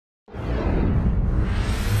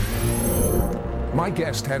My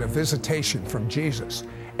guest had a visitation from Jesus,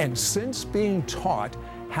 and since being taught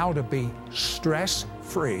how to be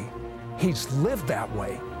stress-free, he's lived that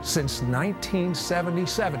way since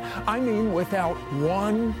 1977. I mean, without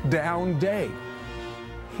one down day.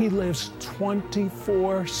 He lives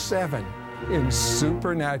 24/7 in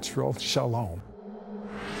supernatural shalom.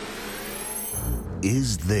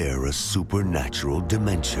 Is there a supernatural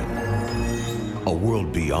dimension? A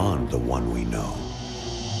world beyond the one we know?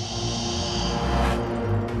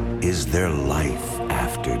 Is there life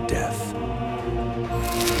after death?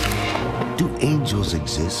 Do angels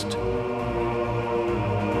exist?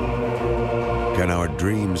 Can our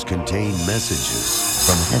dreams contain messages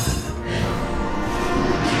from heaven?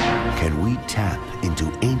 Can we tap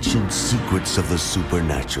into ancient secrets of the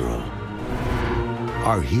supernatural?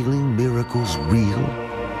 Are healing miracles real?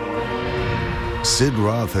 Sid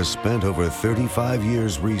Roth has spent over 35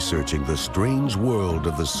 years researching the strange world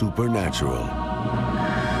of the supernatural.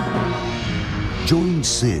 Join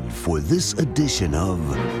Sid for this edition of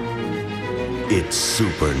It's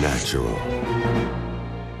Supernatural.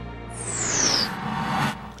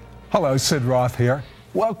 Hello, Sid Roth here.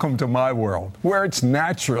 Welcome to my world, where it's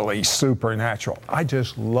naturally supernatural. I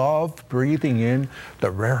just love breathing in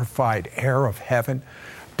the rarefied air of heaven.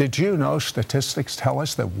 Did you know statistics tell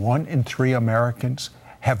us that 1 in 3 Americans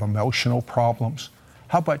have emotional problems?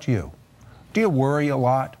 How about you? Do you worry a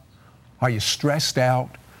lot? Are you stressed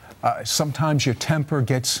out? Sometimes your temper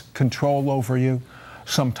gets control over you.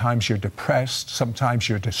 Sometimes you're depressed. Sometimes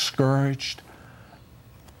you're discouraged.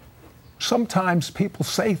 Sometimes people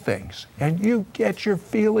say things and you get your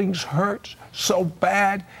feelings hurt so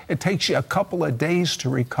bad it takes you a couple of days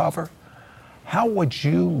to recover. How would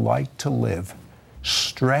you like to live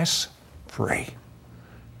stress-free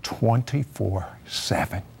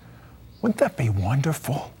 24/7? Wouldn't that be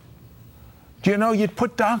wonderful? Do you know you'd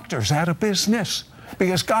put doctors out of business?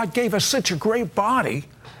 Because God gave us such a great body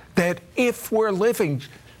that if we're living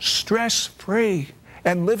stress-free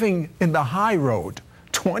and living in the high road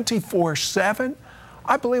 24/7,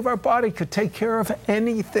 I believe our body could take care of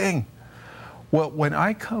anything. Well, when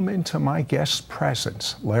I come into my guest's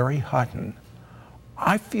presence, Larry Hutton,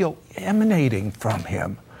 I feel emanating from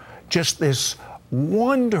him just this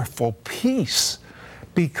wonderful peace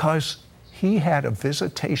because he had a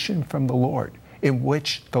visitation from the Lord in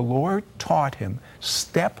which the Lord taught him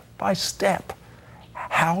step by step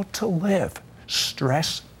how to live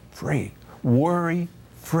stress-free,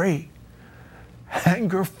 worry-free,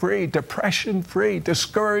 anger-free, depression-free,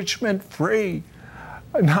 discouragement-free,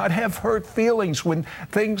 not have hurt feelings when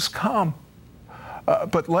things come.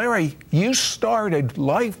 But Larry, you started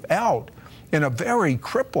life out in a very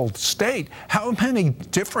crippled state. How many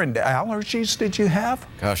different allergies did you have?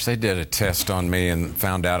 Gosh, they did a test on me and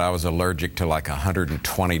found out I was allergic to like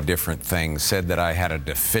 120 different things, said that I had a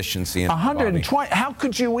deficiency in 120? How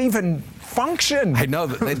could you even function? I know.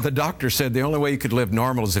 The doctor said the only way you could live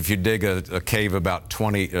normal is if you dig a cave about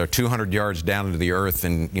 200 yards down into the earth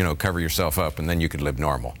and, you know, cover yourself up, and then you could live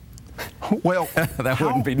normal. Well, that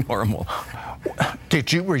wouldn't be normal.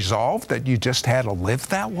 Did you resolve that you just had to live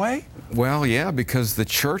that way? Well, yeah, because the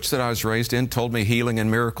church that I was raised in told me healing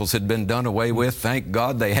and miracles had been done away with. Thank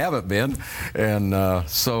God they haven't been. And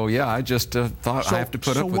so, yeah, I just thought I have to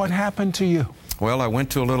put up with it. So what happened to you? Well, I went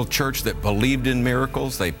to a little church that believed in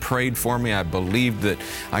miracles. They prayed for me. I believed that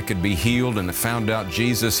I could be healed, and I found out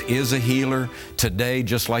Jesus is a healer today,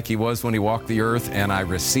 just like he was when he walked the earth, and I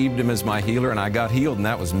received him as my healer, and I got healed, and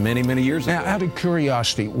that was many, many years ago. Now, out of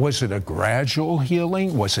curiosity, was it a gradual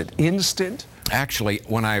healing? Was it instant? Actually,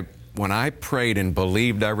 when I prayed and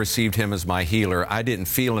believed I received him as my healer, I didn't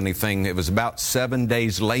feel anything. It was about 7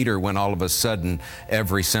 days later when all of a sudden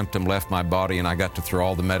every symptom left my body and I got to throw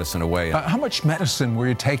all the medicine away. How much medicine were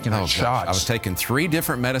you taking at shots? I was taking 3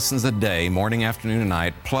 different medicines a day, morning, afternoon, and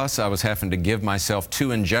night, plus I was having to give myself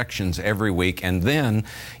 2 injections every week. And then,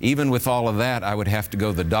 even with all of that, I would have to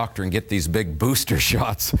go to the doctor and get these big booster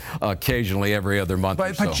shots occasionally every other month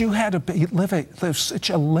or so. But you had to live such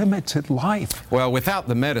a limited life. Well, without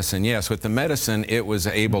the medicine, yes. With the medicine, it was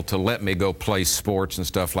able to let me go play sports and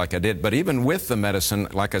stuff like I did. But even with the medicine,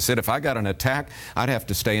 like I said, if I got an attack, I'd have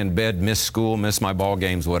to stay in bed, miss school, miss my ball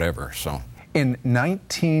games, whatever. So, in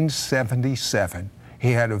 1977,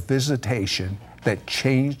 he had a visitation that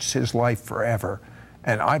changed his life forever,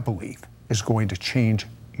 and I believe is going to change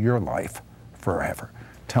your life forever.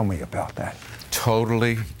 Tell me about that.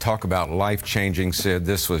 Totally. Talk about life-changing, Sid.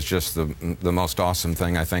 This was just the most awesome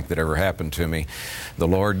thing I think that ever happened to me. The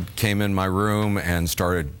Lord came in my room and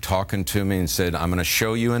started talking to me and said, I'm going to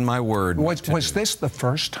show you in my Word. Was this the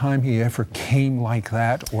first time he ever came like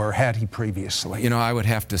that, or had he previously? You know, I would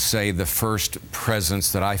have to say the first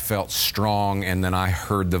presence that I felt strong, and then I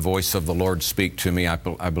heard the voice of the Lord speak to me. I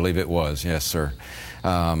believe it was, yes, sir.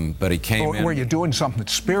 But he came in. Were you doing something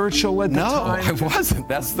spiritual at the time? No, I wasn't.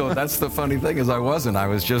 That's the funny thing is I wasn't. I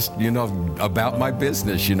was just, you know, about my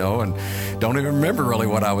business, you know, and don't even remember really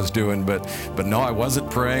what I was doing. But no, I wasn't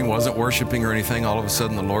praying, wasn't worshiping or anything. All of a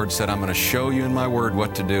sudden the Lord said, I'm going to show you in my Word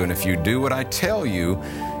what to do. And if you do what I tell you,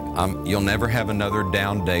 you'll never have another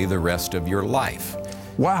down day the rest of your life.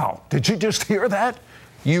 Wow. Did you just hear that?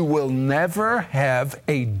 You will never have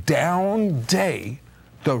a down day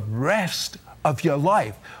the rest of your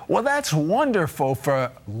life. Well, that's wonderful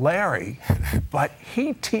for Larry, but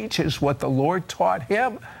he teaches what the Lord taught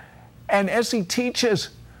him. And as he teaches,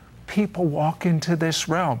 people walk into this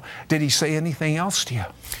realm. Did he say anything else to you?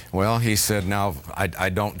 Well, he said, now, I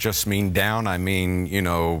don't just mean down. I mean, you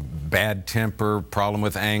know, bad temper, problem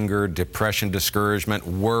with anger, depression, discouragement,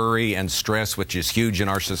 worry, and stress, which is huge in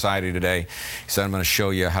our society today. He said, I'm going to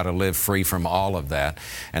show you how to live free from all of that.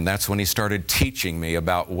 And that's when he started teaching me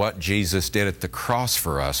about what Jesus did at the cross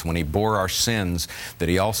for us. When he bore our sins, that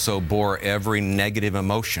he also bore every negative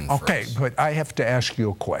emotion for us. Okay, but I have to ask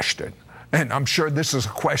you a question. And I'm sure this is a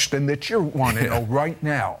question that you want to know right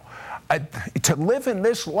now. To live in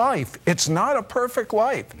this life, it's not a perfect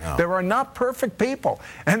life. No. There are not perfect people.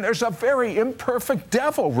 And there's a very imperfect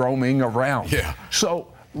devil roaming around. Yeah. So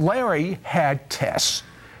Larry had tests.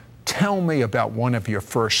 Tell me about one of your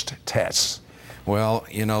first tests. Well,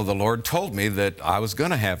 you know, the Lord told me that I was going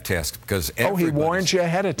to have tests because he warned you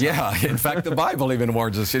ahead of time. Yeah, in fact, the Bible even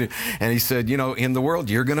warns us. And he said, you know, in the world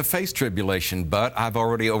you're going to face tribulation, but I've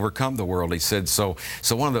already overcome the world. He said, so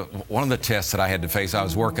one of the tests that I had to face, I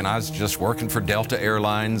was just working for Delta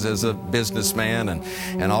Airlines as a businessman,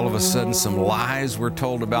 and all of a sudden some lies were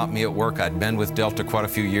told about me at work. I'd been with Delta quite a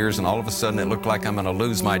few years, and all of a sudden it looked like I'm going to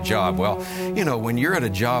lose my job. Well, you know, when you're at a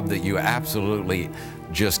job that you absolutely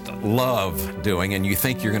just love doing, and you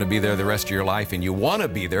think you're going to be there the rest of your life, and you want to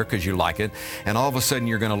be there because you like it, and all of a sudden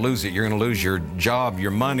you're going to lose it. You're going to lose your job,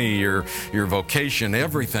 your money, your vocation,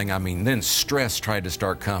 everything. I mean, then stress tried to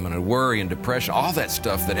start coming, and worry and depression, all that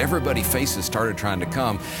stuff that everybody faces started trying to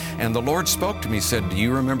come. And the Lord spoke to me, said, do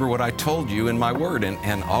you remember what I told you in my Word?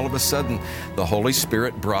 And all of a sudden the Holy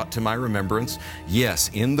Spirit brought to my remembrance, yes,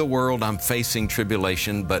 in the world I'm facing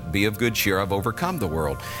tribulation, but be of good cheer, I've overcome the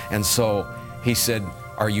world. And so he said,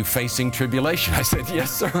 are you facing tribulation? I said,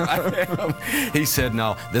 yes, sir, I am. He said,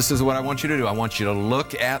 now, this is what I want you to do. I want you to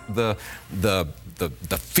look at the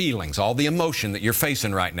feelings, all the emotion that you're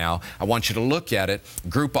facing right now. I want you to look at it,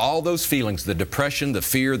 group all those feelings, the depression, the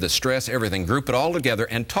fear, the stress, everything, group it all together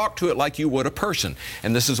and talk to it like you would a person.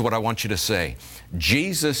 And this is what I want you to say.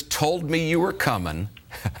 Jesus told me you were coming,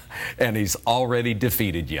 and He's already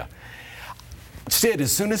defeated you. Sid,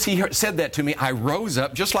 as soon as he said that to me, I rose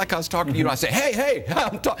up, just like I was talking to you. I said, hey,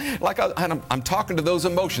 I'm talking to those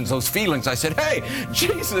emotions, those feelings. I said, hey,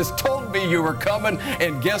 Jesus told me you were coming,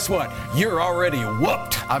 and guess what? You're already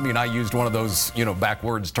whooped. I mean, I used one of those, you know,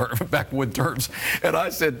 backwood terms. And I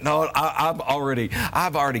said, no, I've already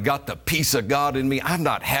got the peace of God in me. I'm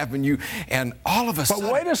not having you. And all of a sudden...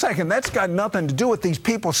 But wait a second, that's got nothing to do with these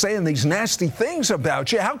people saying these nasty things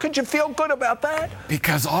about you. How could you feel good about that?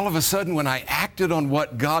 Because all of a sudden, when I acted on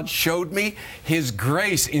what God showed me, His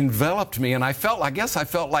grace enveloped me, and I guess I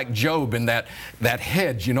felt like Job in that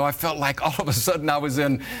hedge. You know, I felt like all of a sudden I was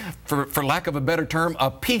in, for lack of a better term, a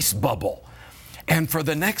peace bubble. And for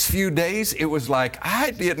the next few days, it was like I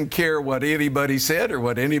didn't care what anybody said or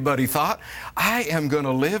what anybody thought. I am going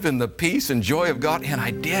to live in the peace and joy of God, and I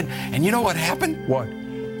did. And you know what happened? What?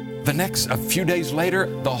 A few days later,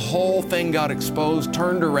 the whole thing got exposed,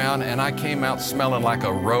 turned around, and I came out smelling like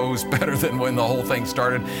a rose, better than when the whole thing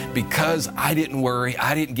started, because I didn't worry.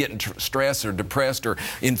 I didn't get in stress or depressed or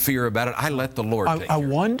in fear about it. I let the Lord take care. I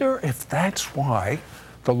wonder if that's why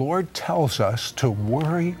the Lord tells us to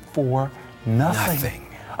worry for nothing.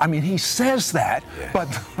 I mean, He says that, yes.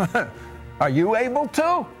 But are you able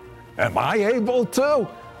to? Am I able to?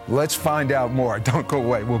 Let's find out more. Don't go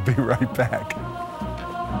away. We'll be right back.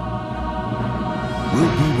 We'll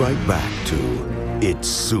be right back to It's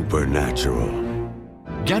Supernatural.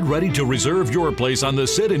 Get ready to reserve your place on the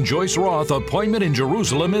Sid and Joyce Roth Appointment in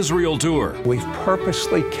Jerusalem, Israel tour. We've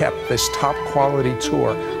purposely kept this top quality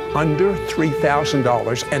tour under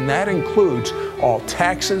 $3,000, and that includes all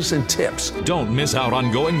taxes and tips. Don't miss out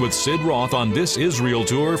on going with Sid Roth on this Israel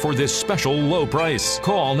tour for this special low price.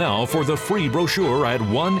 Call now for the free brochure at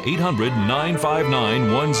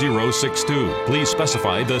 1-800-959-1062. Please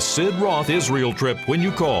specify the Sid Roth Israel trip when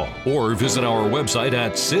you call, or visit our website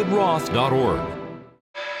at sidroth.org.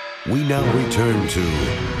 We now return to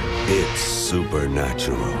It's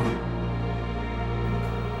Supernatural.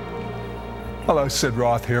 Hello, Sid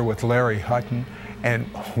Roth here with Larry Hutton. And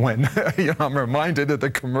when I'm reminded of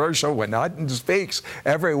the commercial, when Hutton speaks,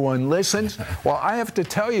 everyone listens. Well, I have to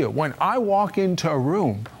tell you, when I walk into a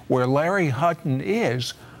room where Larry Hutton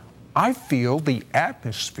is, I feel the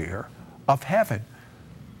atmosphere of heaven.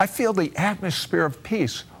 I feel the atmosphere of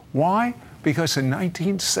peace. Why? Because in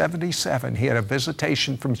 1977, he had a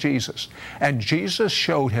visitation from Jesus, and Jesus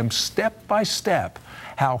showed him step by step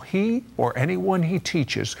how he or anyone he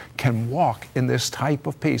teaches can walk in this type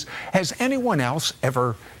of peace. Has anyone else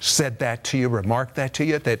ever said that to you, remarked that to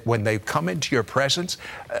you, that when they come into your presence,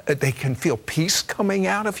 they can feel peace coming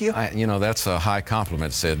out of you? That's a high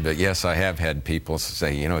compliment, Sid, but yes, I have had people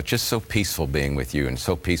say, it's just so peaceful being with you and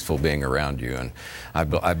so peaceful being around you. And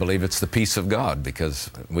I believe it's the peace of God,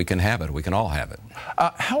 because we can have it. We can all have it.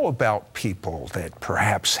 How about people that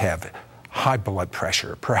perhaps have high blood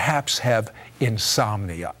pressure, perhaps have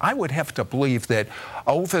insomnia? I would have to believe that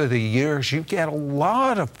over the years you get a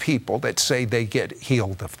lot of people that say they get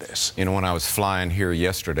healed of this. When I was flying here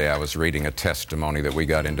yesterday, I was reading a testimony that we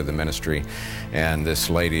got into the ministry, and this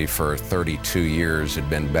lady for 32 years had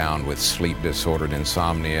been bound with sleep disordered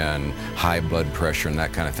insomnia and high blood pressure and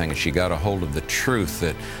that kind of thing, and she got a hold of the truth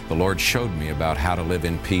that the Lord showed me about how to live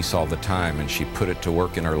in peace all the time, and she put it to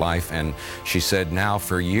work in her life, and she said, now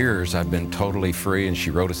for years I've been totally free, and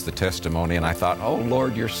she wrote us the testimony, and I thought, oh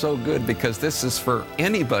Lord, you're so good, because this is for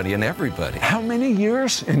anybody and everybody. How many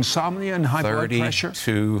years? Insomnia and high blood pressure?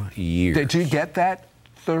 32 years. Did you get that?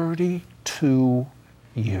 32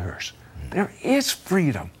 years. There is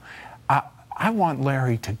freedom. I want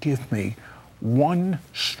Larry to give me one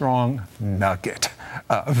strong nugget,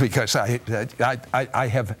 because I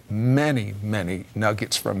have many, many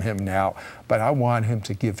nuggets from him now, but I want him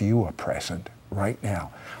to give you a present right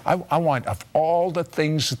now. I want, of all the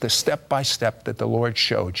things, the step-by-step that the Lord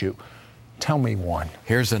showed you, tell me one.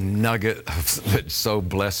 Here's a nugget that so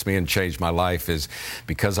blessed me and changed my life, is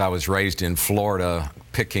because I was raised in Florida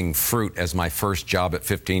picking fruit as my first job at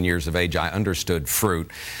 15 years of age. I understood fruit.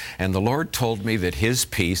 And the Lord told me that His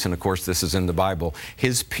peace, and of course this is in the Bible,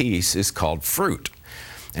 His peace is called fruit.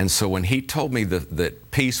 And so when He told me that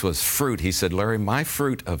peace was fruit, He said, Larry, my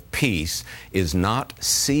fruit of peace is not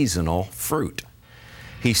seasonal fruit.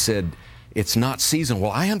 He said, it's not seasonal.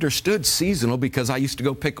 Well, I understood seasonal because I used to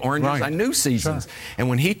go pick oranges. Right. I knew seasons. Sure. And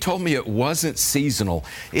when He told me it wasn't seasonal,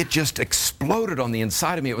 it just exploded on the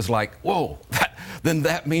inside of me. It was like, whoa, then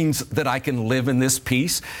that means that I can live in this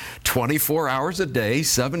peace 24 hours a day,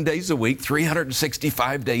 7 days a week,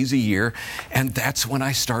 365 days a year. And that's when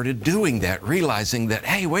I started doing that, realizing that,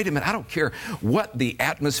 hey, wait a minute, I don't care what the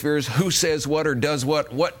atmosphere is, who says what or does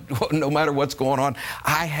what, no matter what's going on,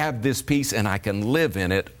 I have this peace and I can live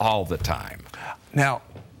in it all the time. Now,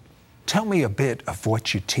 tell me a bit of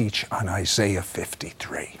what you teach on Isaiah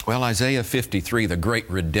 53. Well, Isaiah 53, the great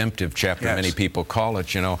redemptive chapter, yes, many people call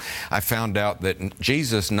it, I found out that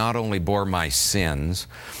Jesus not only bore my sins,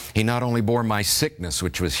 He not only bore my sickness,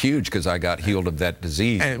 which was huge because I got healed of that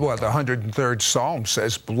disease. And well, the 103rd Psalm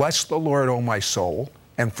says, bless the Lord, O my soul,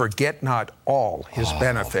 and forget not all His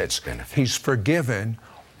benefits. He's forgiven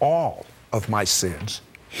all of my sins,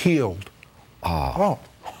 healed all.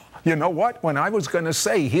 You know what? When I was going to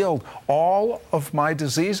say healed all of my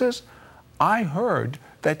diseases, I heard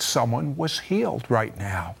that someone was healed right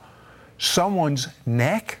now. Someone's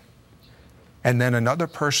neck and then another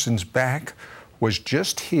person's back was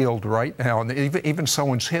just healed right now. And even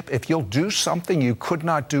someone's hip, if you'll do something you could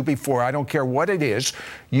not do before, I don't care what it is,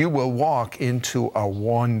 you will walk into a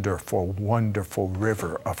wonderful, wonderful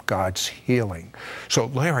river of God's healing. So,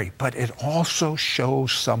 Larry, but it also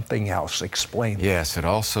shows something else. Explain. Yes, it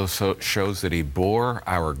also shows that He bore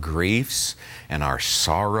our griefs and our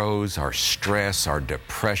sorrows, our stress, our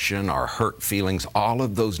depression, our hurt feelings, all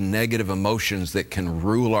of those negative emotions that can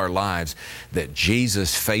rule our lives, that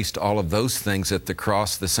Jesus faced all of those things was at the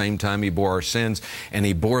cross the same time He bore our sins, and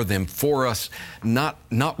He bore them for us, not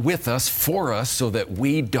with us, for us, so that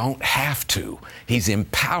we don't have to. He's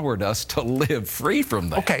empowered us to live free from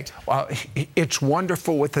that. Okay, it's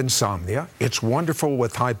wonderful with insomnia. It's wonderful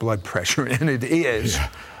with high blood pressure, and it is. Yeah.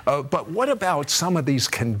 But what about some of these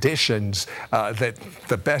conditions that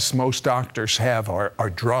the best most doctors have are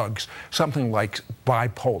drugs, something like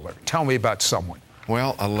bipolar? Tell me about someone.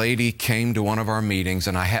 Well, a lady came to one of our meetings,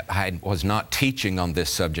 and I was not teaching on this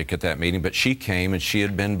subject at that meeting, but she came, and she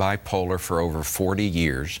had been bipolar for over 40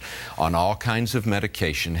 years on all kinds of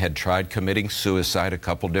medication, had tried committing suicide a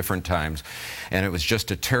couple different times, and it was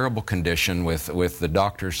just a terrible condition with the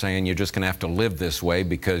doctor saying you're just going to have to live this way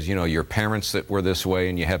because, you know, your parents that were this way,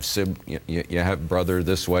 and you have brother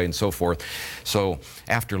this way, and so forth. So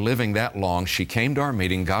after living that long, she came to our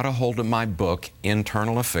meeting, got a hold of my book,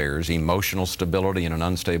 Internal Affairs, Emotional Stability in an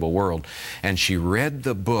Unstable World, and she read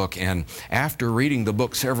the book, and after reading the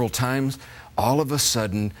book several times, all of a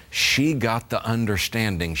sudden, she got the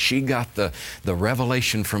understanding, she got the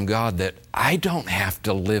revelation from God that I don't have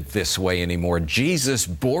to live this way anymore. Jesus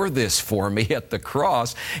bore this for me at the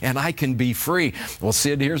cross, and I can be free. Well,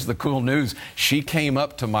 Sid, here's the cool news. She came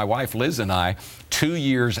up to my wife, Liz, and I 2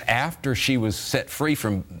 years after she was set free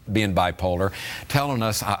from being bipolar, telling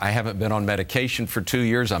us, I haven't been on medication for 2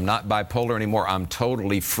 years, I'm not bipolar anymore, I'm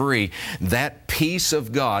totally free. That peace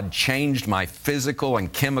of God changed my physical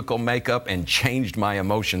and chemical makeup and changed my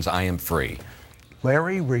emotions. I am free.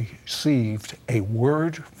 Larry received a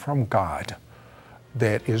word from God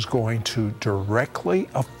that is going to directly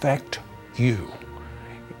affect you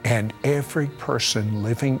and every person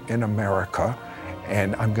living in America,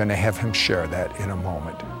 and I'm going to have him share that in a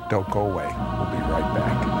moment. Don't go away. We'll be right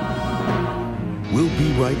back. We'll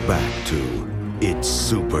be right back to It's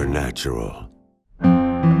Supernatural.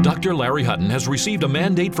 Dr. Larry Hutton has received a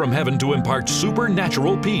mandate from heaven to impart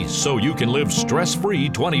supernatural peace so you can live stress-free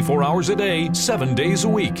 24 hours a day, 7 days a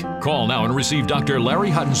week. Call now and receive Dr. Larry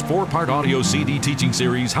Hutton's 4-part audio CD teaching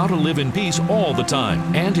series, How to Live in Peace All the Time,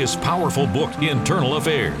 and his powerful book, Internal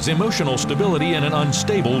Affairs, Emotional Stability in an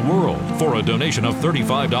Unstable World. For a donation of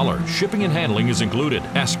 $35, shipping and handling is included.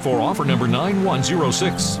 Ask for offer number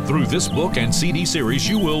 9106. Through this book and CD series,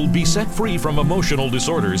 you will be set free from emotional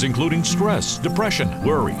disorders, including stress, depression,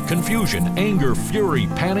 worry, confusion, anger, fury,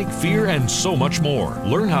 panic, fear, and so much more.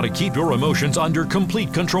 Learn how to keep your emotions under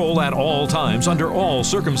complete control at all times, under all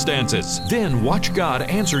circumstances. Then watch God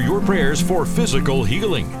answer your prayers for physical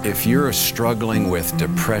healing. If you're struggling with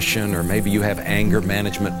depression, or maybe you have anger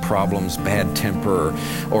management problems, bad temper,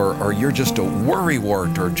 or you're just a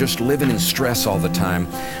worrywart, or just living in stress all the time,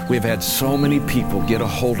 we've had so many people get a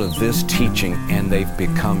hold of this teaching and they've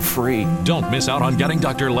become free. Don't miss out on getting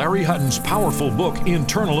Dr. Larry Hutton's powerful book,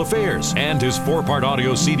 Internal Affairs, and his 4-part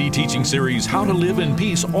audio CD teaching series, How to Live in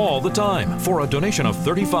Peace All the Time. For a donation of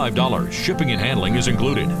 $35, shipping and handling is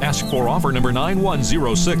included. Ask for offer number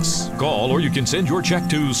 9106. Call, or you can send your check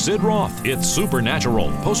to Sid Roth. It's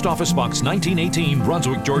Supernatural. Post Office Box 1918,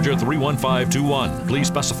 Brunswick, Georgia 31521. Please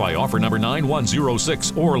specify offer number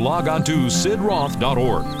 9106 or log on to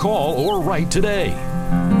sidroth.org. Call or write today.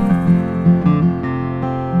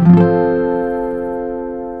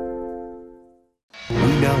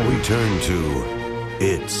 Now return to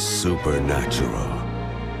It's Supernatural.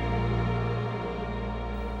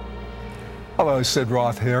 Hello, Sid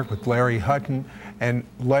Roth here with Larry Hutton. And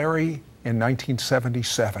Larry, in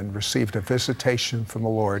 1977, received a visitation from the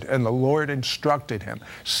Lord, and the Lord instructed him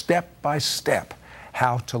step by step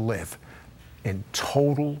how to live in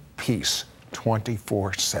total peace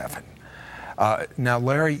 24/7. Now,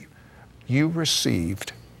 Larry, you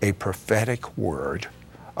received a prophetic word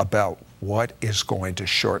about what is going to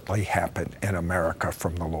shortly happen in America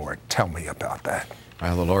from the Lord. Tell me about that.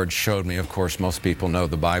 Well, the Lord showed me, of course, most people know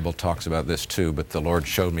the Bible talks about this too, but the Lord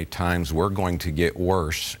showed me times we're going to get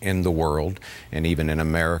worse in the world, and even in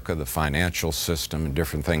America, the financial system and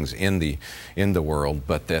different things in the world,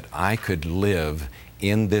 but that I could live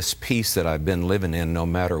in this peace that I've been living in no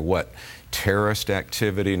matter what terrorist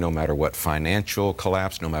activity, no matter what financial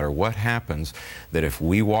collapse, no matter what happens, that if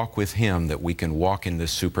we walk with Him, that we can walk in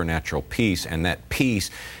this supernatural peace, and that peace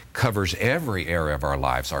covers every area of our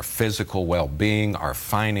lives, our physical well-being, our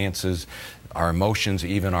finances, our emotions,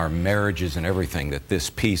 even our marriages and everything, that this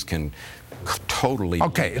peace can totally...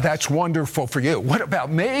 Okay, that's wonderful for you. What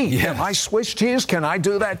about me? Yes. Am I Swiss cheese? Can I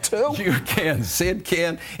do that too? You can. Sid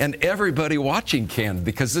can, and everybody watching can,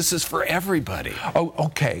 because this is for everybody. Oh,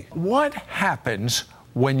 okay. What happens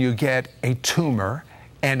when you get a tumor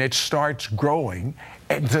and it starts growing,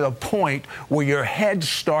 and to the point where your head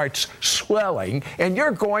starts swelling, and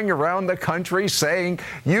you're going around the country saying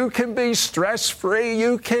you can be stress-free,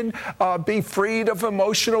 you can be freed of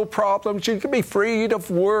emotional problems, you can be freed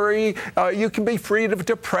of worry, you can be freed of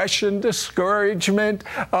depression, discouragement,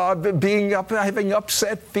 having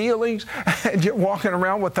upset feelings, and you're walking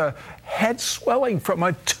around with a head swelling from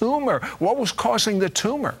a tumor. What was causing the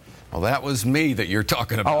tumor? Well, that was me that you're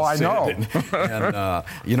talking about. Oh, I know. And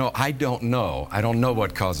you know, I don't know. I don't know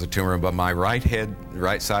what caused the tumor, but my right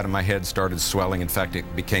side of my head started swelling. In fact, it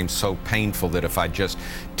became so painful that if I just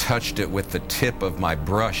touched it with the tip of my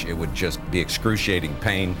brush, it would just be excruciating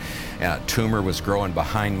pain. Tumor was growing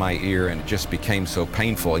behind my ear, and it just became so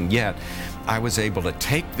painful. And yet, I was able to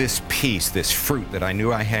take this peace, this fruit that I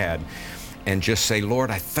knew I had, and just say, Lord,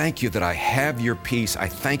 I thank you that I have your peace. I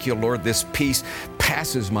thank you, Lord, this peace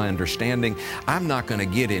passes my understanding. I'm not going to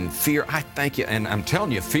get in fear. I thank you. And I'm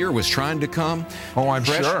telling you, fear was trying to come. Oh, I'm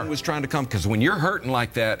sure. Depression was trying to come, because when you're hurting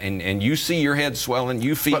like that and you see your head swelling,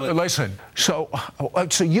 you feel it. Listen, so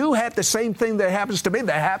you had the same thing that happens to me,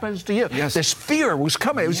 that happens to you. Yes. This fear was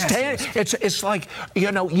coming. It was it's like,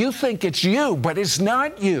 you know, you think it's you, but it's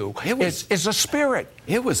not you. It's a spirit.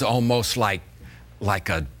 It was almost like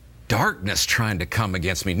a darkness trying to come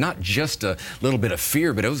against me, not just a little bit of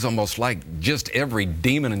fear, but it was almost like just every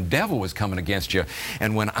demon and devil was coming against you.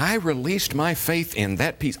 And when I released my faith in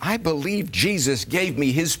that peace, I believe Jesus gave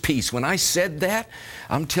me his peace. When I said that,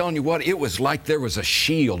 I'm telling you what, it was like there was a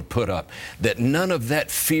shield put up that none of that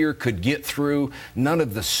fear could get through, none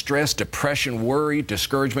of the stress, depression, worry,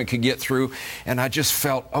 discouragement could get through. And I just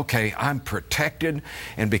felt, okay, I'm protected.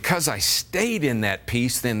 And because I stayed in that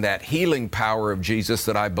peace, then that healing power of Jesus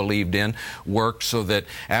that I believe in worked, so that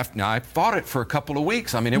now I fought it for a couple of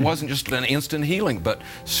weeks. I mean, it wasn't just an instant healing, but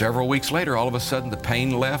several weeks later, all of a sudden the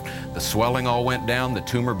pain left, the swelling all went down, the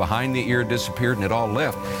tumor behind the ear disappeared, and it all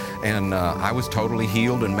left. And I was totally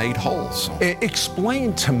healed and made whole. So.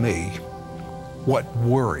 Explain to me what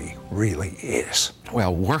worry really is.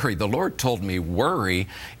 Well, worry, the Lord told me worry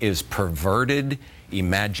is perverted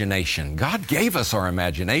imagination. God gave us our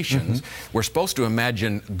imaginations. We're supposed to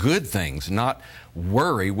imagine good things, not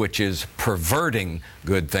worry, which is perverting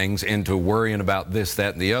good things into worrying about this,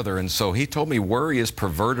 that, and the other. And so he told me worry is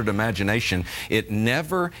perverted imagination. It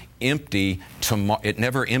never empties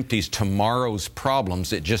tomorrow's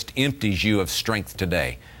problems. It just empties you of strength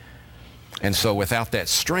today. And so without that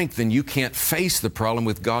strength, then you can't face the problem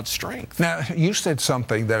with God's strength. Now, you said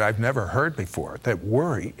something that I've never heard before, that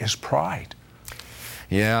worry is pride.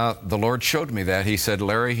 Yeah, the Lord showed me that. He said,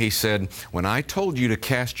 Larry, he said, when I told you to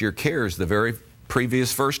cast your cares, the very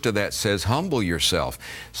previous verse to that says, humble yourself.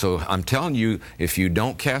 So I'm telling you, if you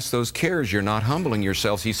don't cast those cares, you're not humbling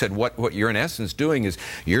yourselves. He said, what you're in essence doing is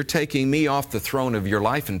you're taking me off the throne of your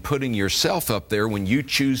life and putting yourself up there when you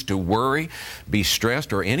choose to worry, be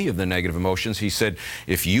stressed, or any of the negative emotions. He said,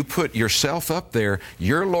 if you put yourself up there,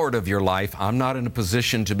 you're Lord of your life. I'm not in a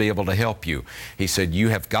position to be able to help you. He said, you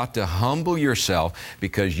have got to humble yourself,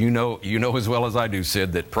 because you know as well as I do,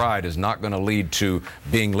 Sid, that pride is not going to lead to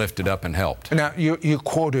being lifted up and helped. Now, you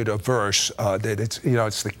quoted a verse that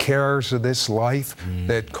it's the cares of this life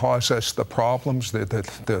that cause us the problems,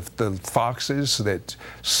 the foxes that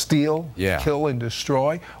steal, kill, and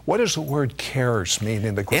destroy. What does the word cares mean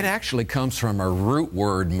in the Greek? It actually comes from a root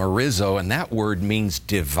word, merizo, and that word means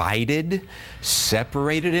divided,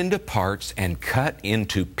 separated into parts, and cut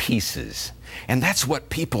into pieces. And that's what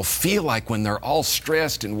people feel like when they're all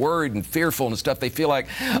stressed and worried and fearful and stuff. They feel like,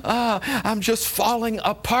 I'm just falling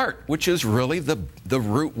apart, which is really the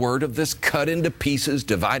root word of this: cut into pieces,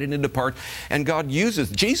 divided into parts. And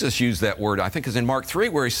Jesus used that word, I think is in Mark 3,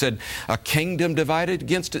 where he said, a kingdom divided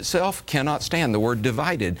against itself cannot stand. The word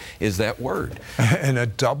divided is that word. And a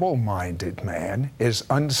double-minded man is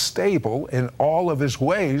unstable in all of his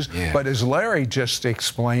ways. Yeah. But as Larry just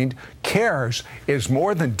explained, cares is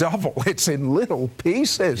more than double. It's in little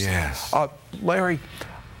pieces. Yes. Larry,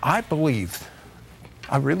 I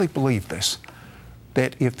really believe this,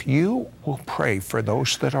 that if you will pray for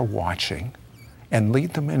those that are watching and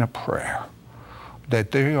lead them in a prayer, that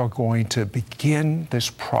they are going to begin this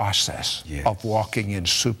process of walking in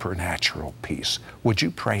supernatural peace. Would you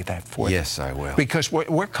pray that for them? Yes, I will. Because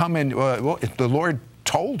we're coming, the Lord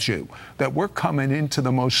told you that we're coming into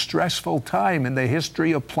the most stressful time in the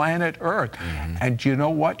history of planet Earth. And you know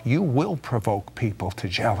what? You will provoke people to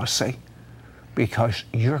jealousy, because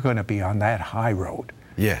you're going to be on that high road.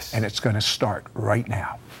 Yes. And it's going to start right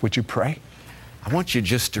now. Would you pray? I want you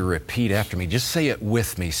just to repeat after me. Just say it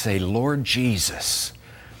with me. Say, Lord Jesus,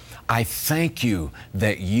 I thank you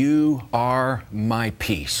that you are my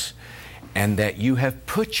peace. and that you have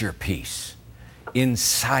put your peace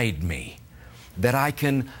inside me, that I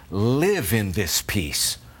can live in this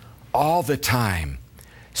peace all the time.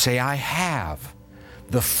 Say, I have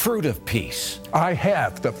the fruit of peace. I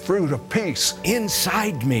have the fruit of peace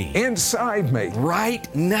inside me. Inside me.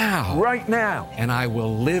 Right now. Right now. And I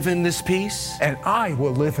will live in this peace. And I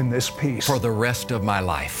will live in this peace. For the rest of my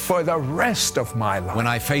life. For the rest of my life. When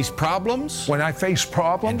I face problems. When I face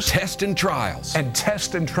problems. And tests and trials. And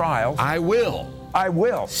tests and trials. I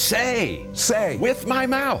will say with my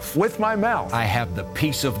mouth, I have the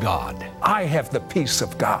peace of God. I have the peace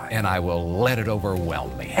of God. And I will let it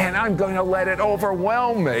overwhelm me. And I'm going to let it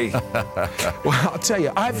overwhelm me. Well, I'll tell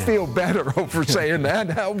you, I feel better over saying that.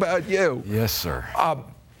 How about you? Yes, sir.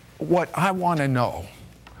 What I want to know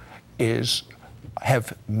is,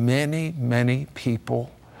 have many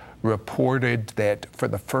people reported that for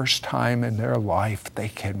the first time in their life they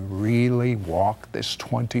can really walk this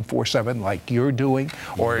 24/7 like you're doing,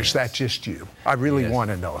 or is that just you? I really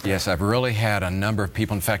want to know that. Yes, I've really had a number of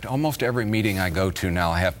people. In fact, almost every meeting I go to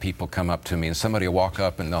now, I have people come up to me and somebody will walk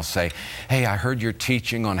up and they'll say, hey, I heard your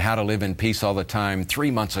teaching on how to live in peace all the time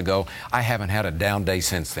 3 months ago. I haven't had a down day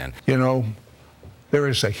since then. You know, there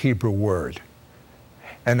is a Hebrew word,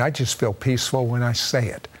 and I just feel peaceful when I say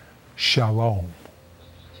it. Shalom.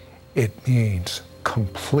 It means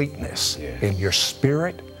completeness in your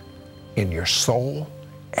spirit, in your soul,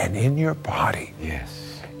 and in your body.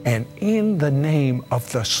 Yes. And in the name of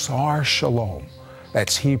the Sar Shalom,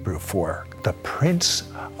 that's Hebrew for the Prince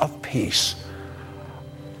of Peace,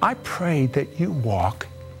 I pray that you walk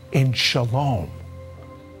in shalom,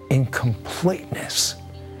 in completeness,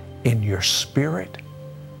 in your spirit,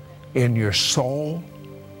 in your soul,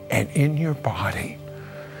 and in your body.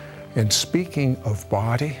 And speaking of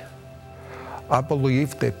body, I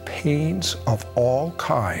believe that pains of all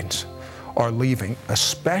kinds are leaving,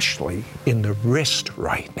 especially in the wrist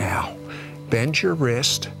right now. Bend your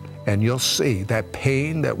wrist and you'll see that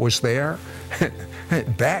pain that was there,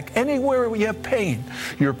 back, anywhere where you have pain,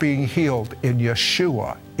 you're being healed in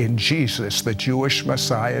Yeshua, in Jesus, the Jewish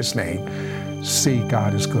Messiah's name. See,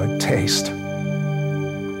 God is good. Taste.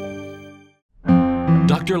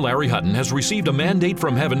 Dr. Larry Hutton has received a mandate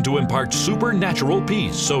from heaven to impart supernatural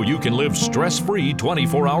peace so you can live stress-free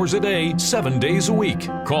 24 hours a day, 7 days a week.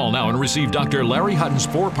 Call now and receive Dr. Larry Hutton's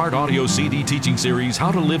 4-part audio CD teaching series,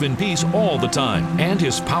 How to Live in Peace All the Time, and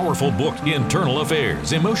his powerful book, Internal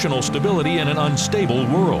Affairs, Emotional Stability in an Unstable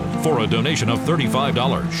World. For a donation of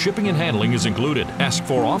 $35, shipping and handling is included. Ask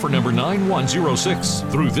for offer number 9106.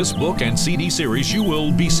 Through this book and CD series, you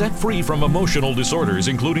will be set free from emotional disorders,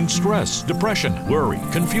 including stress, depression, worry,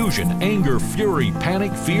 confusion, anger, fury,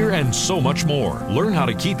 panic, fear, and so much more. Learn how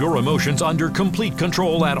to keep your emotions under complete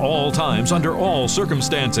control at all times, under all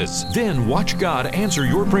circumstances. Then watch God answer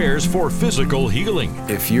your prayers for physical healing.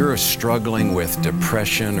 If you're struggling with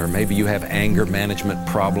depression, or maybe you have anger management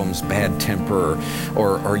problems, bad temper,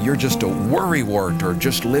 or you're just a worrywart, or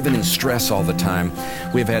just living in stress all the time,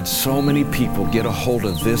 we've had so many people get a hold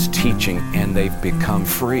of this teaching and they've become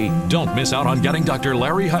free. Don't miss out on getting Dr.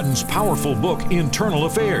 Larry Hutton's powerful book, Internal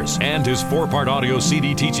Affairs, and his 4-part audio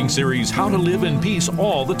CD teaching series, How to Live in Peace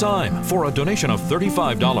All the Time. For a donation of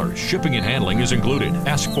 $35, shipping and handling is included.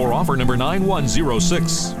 Ask for offer number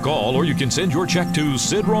 9106. Call or you can send your check to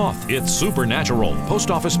Sid Roth. It's Supernatural. Post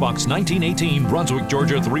Office Box 1918, Brunswick,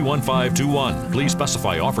 Georgia 31521. Please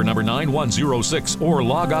specify offer number 9106 or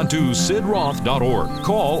log on to sidroth.org.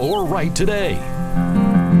 Call or write today.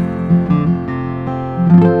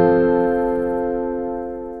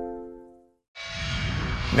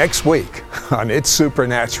 Next week on It's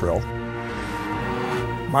Supernatural,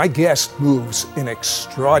 my guest moves in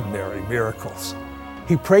extraordinary miracles.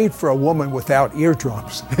 He prayed for a woman without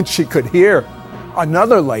eardrums and she could hear.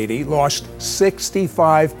 Another lady lost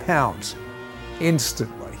 65 pounds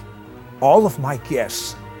instantly. All of my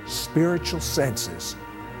guests' spiritual senses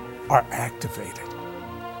are activated.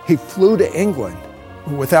 He flew to England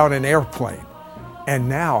without an airplane, and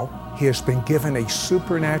now he has been given a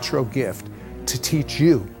supernatural gift to teach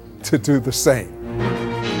you to do the same.